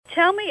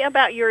Tell me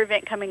about your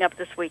event coming up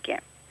this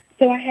weekend.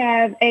 So I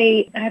have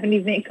an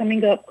event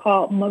coming up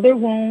called Mother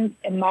Wounds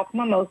and Mock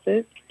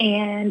Mimosas,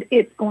 and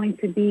it's going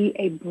to be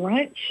a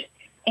brunch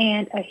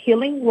and a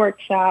healing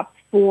workshop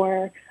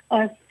for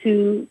us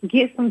to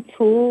get some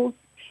tools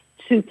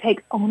to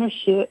take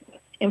ownership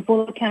and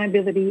full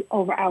accountability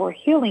over our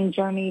healing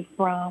journey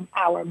from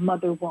our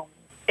mother wound.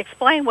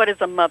 Explain what is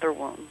a mother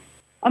wound.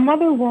 A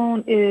mother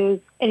wound is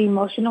an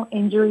emotional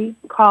injury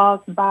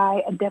caused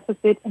by a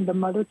deficit in the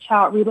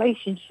mother-child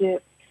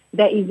relationship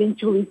that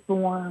eventually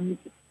forms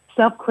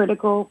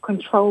self-critical,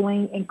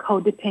 controlling, and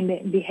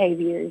codependent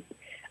behaviors.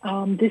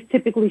 This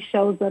typically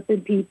shows up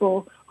in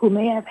people who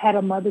may have had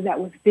a mother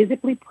that was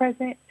physically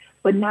present,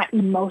 but not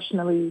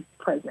emotionally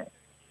present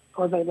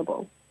or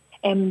available.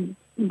 And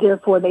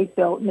therefore, they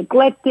felt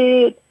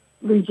neglected,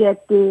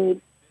 rejected,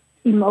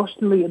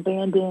 emotionally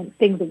abandoned,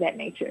 things of that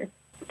nature.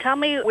 Tell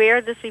me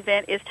where this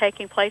event is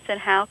taking place and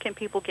how can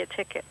people get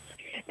tickets?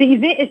 The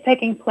event is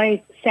taking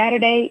place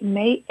Saturday,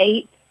 May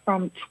 8th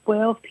from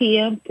 12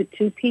 p.m. to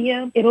 2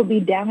 p.m. It'll be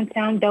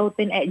downtown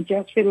Dothan at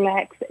Just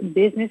Relax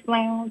Business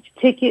Lounge.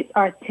 Tickets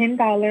are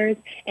 $10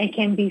 and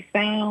can be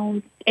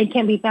found on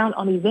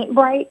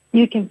Eventbrite.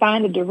 You can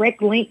find a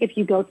direct link if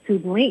you go to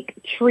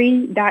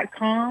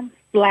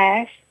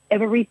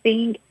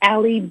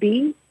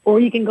linktree.com/everythingalleyb, or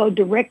you can go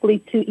directly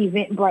to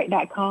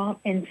eventbrite.com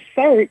and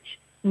search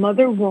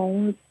Mother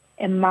Wounds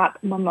and Mock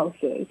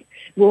Mimosas.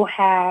 We'll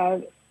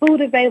have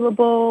food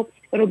available.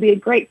 It'll be a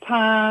great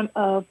time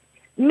of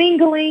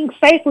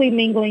safely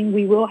mingling.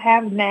 We will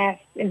have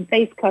masks and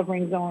face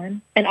coverings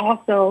on. And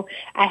also,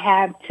 I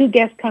have two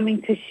guests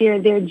coming to share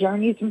their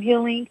journeys from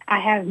healing. I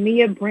have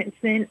Mia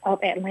Brinson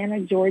of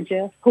Atlanta,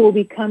 Georgia, who will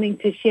be coming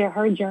to share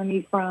her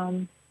journey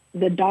from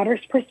the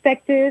daughter's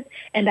perspective.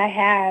 And I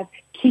have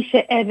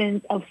Keisha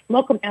Evans of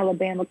Slocum,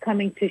 Alabama,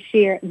 coming to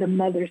share the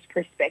mother's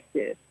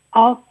perspective.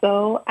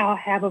 Also, I'll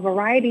have a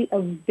variety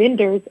of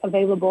vendors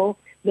available.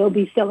 They'll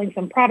be selling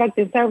some products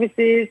and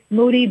services.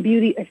 Moody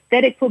Beauty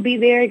Aesthetics will be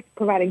there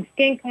providing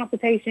skin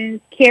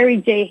consultations. Carrie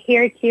J.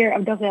 Hair Care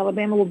of Dothan,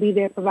 Alabama will be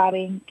there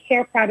providing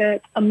care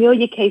products.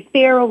 Amelia K.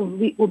 Farrell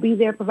will be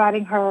there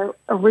providing her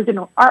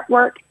original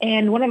artwork.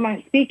 And one of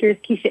my speakers,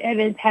 Keisha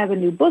Evans, has a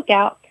new book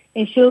out,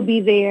 and she'll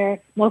be there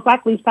most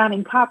likely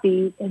signing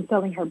copies and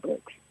selling her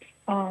books.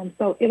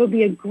 So it'll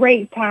be a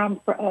great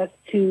time for us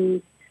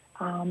to,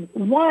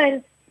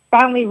 one,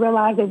 finally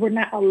realize that we're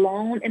not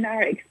alone in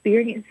our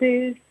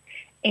experiences,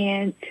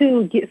 and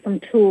two, get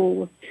some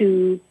tools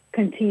to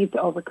continue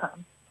to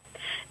overcome.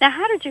 Now,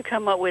 how did you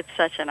come up with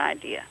such an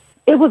idea?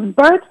 It was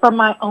birthed from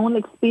my own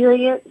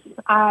experience.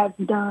 I've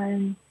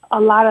done a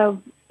lot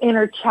of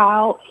inner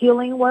child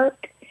healing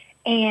work,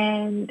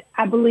 and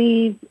I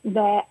believe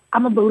that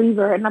I'm a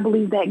believer, and I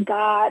believe that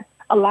God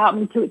allowed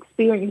me to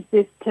experience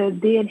this to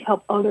then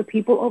help other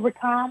people over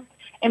time.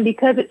 And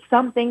because it's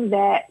something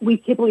that we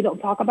typically don't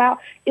talk about,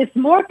 it's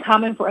more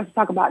common for us to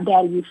talk about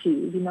daddy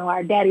issues. You know,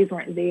 our daddies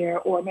weren't there,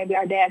 or maybe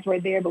our dads were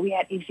there, but we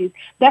had issues.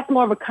 That's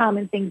more of a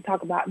common thing to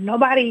talk about.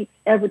 Nobody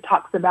ever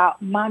talks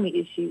about mommy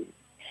issues.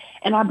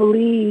 And I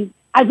believe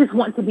I just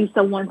want to be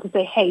someone to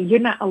say, hey, you're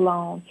not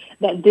alone,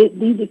 that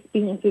these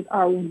experiences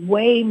are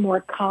way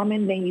more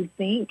common than you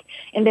think.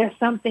 And there's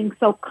something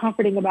so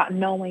comforting about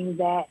knowing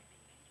that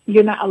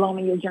you're not alone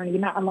in your journey.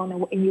 You're not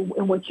alone in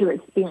what you're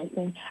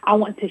experiencing. I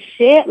want to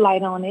shed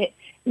light on it,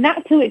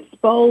 not to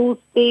expose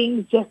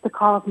things just to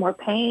cause more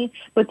pain,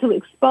 but to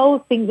expose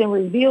things and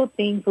reveal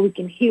things so we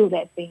can heal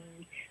that thing.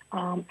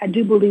 I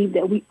do believe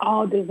that we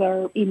all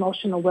deserve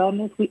emotional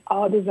wellness. We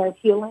all deserve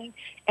healing,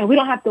 and we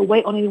don't have to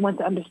wait on anyone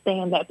to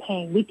understand that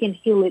pain. We can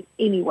heal it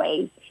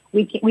anyways.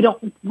 We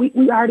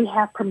already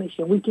have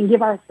permission. We can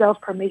give ourselves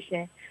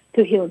permission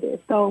to heal this.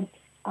 So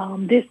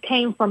this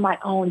came from my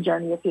own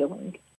journey of healing.